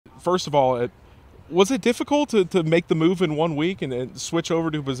first of all, was it difficult to make the move in 1 week and switch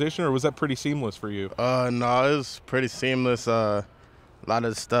over to a position, or was that pretty seamless for you? No, it was pretty seamless. A lot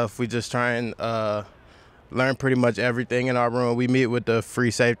of the stuff we just try and learn pretty much everything in our room. We meet with the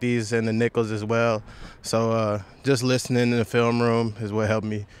free safeties and the nickels as well. So just listening in the film room is what helped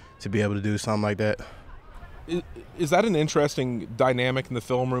me to be able to do something like that. Is that an interesting dynamic in the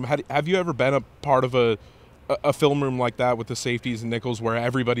film room? Have you ever been a part of a film room like that with the safeties and nickels where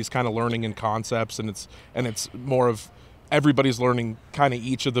everybody's kind of learning in concepts and it's more of everybody's learning kind of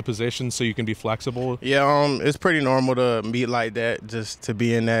each of the positions so you can be flexible? Yeah, it's pretty normal to meet like that, just to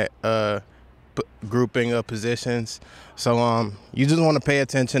be in that grouping of positions. So you just want to pay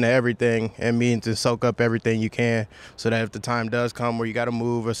attention to everything and mean to soak up everything you can so that if the time does come where you got to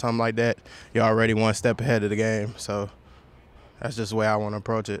move or something like that, you're already one step ahead of the game. So that's just the way I want to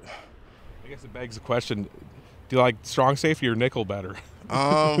approach it. I guess it begs the question, do you like strong safety or nickel better?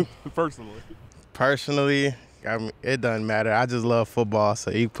 Personally, I mean, it doesn't matter. I just love football,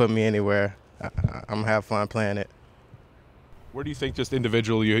 so you can put me anywhere. I'm going to have fun playing it. Where do you think just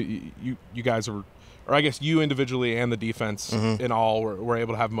individually you guys are, or I guess you individually and the defense in all were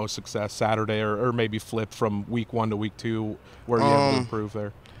able to have most success Saturday, or maybe flip from week 1 to week 2? Where do you have to improve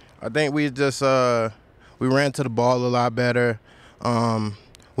there? I think we just we ran to the ball a lot better.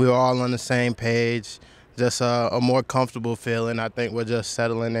 We were all on the same page. Just a more comfortable feeling. I think we're just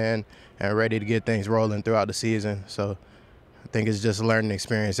settling in and ready to get things rolling throughout the season. So I think it's just a learning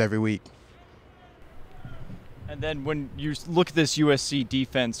experience every week. And then when you look at this USC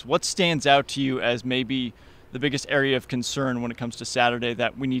defense, what stands out to you as maybe the biggest area of concern when it comes to Saturday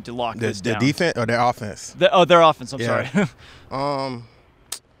that we need to lock this down? The defense or their offense? Their offense, I'm sorry.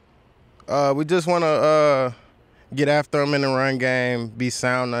 We just want to get after them in the run game, be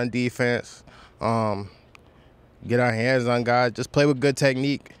sound on defense, get our hands on guys, just play with good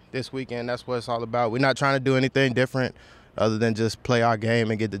technique this weekend. That's what it's all about. We're not trying to do anything different other than just play our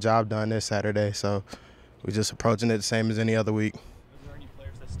game and get the job done this Saturday. So we're just approaching it the same as any other week. Are there any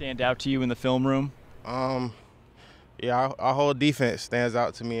players that stand out to you in the film room? Yeah, our whole defense stands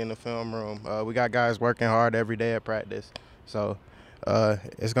out to me in the film room. We got guys working hard every day at practice. So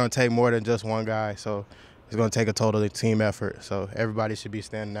it's going to take more than just one guy. So it's going to take a total team effort. So everybody should be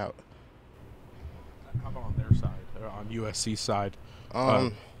standing out. How about on their side, on USC's side?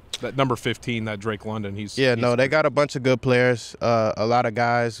 That number 15, that Drake London, they got a bunch of good players, a lot of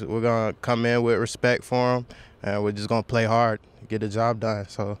guys. We're going to come in with respect for them, and we're just going to play hard, get the job done.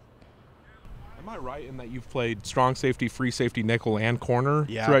 So, am I right in that you've played strong safety, free safety, nickel, and corner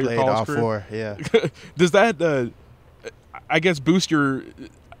throughout your college all career? 4, yeah. Does that, I guess, boost your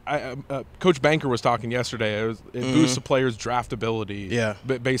Coach Banker was talking yesterday. It boosts the player's draftability. Yeah.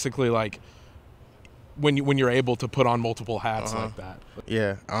 But basically, like, when you're able to put on multiple hats like that.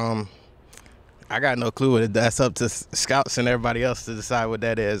 Yeah. I got no clue. That's up to scouts and everybody else to decide what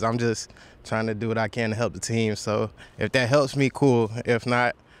that is. I'm just trying to do what I can to help the team. So if that helps me, cool. If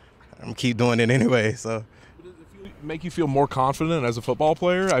not, I'm going to keep doing it anyway. So does it make you feel more confident as a football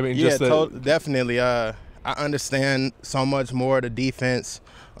player? I mean, definitely. I understand so much more of the defense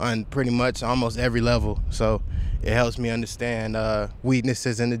on pretty much almost every level. So it helps me understand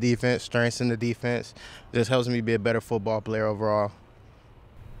weaknesses in the defense, strengths in the defense. Just helps me be a better football player overall.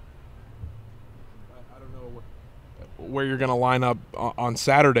 I don't know where you're going to line up on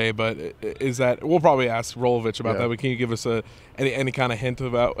Saturday, but is that – we'll probably ask Rolovich about that, but can you give us any kind of hint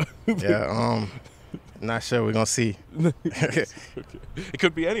about – Yeah, not sure. We're going to see. It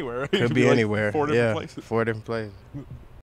could be anywhere. Could be anywhere. 4 different places. 4 different places.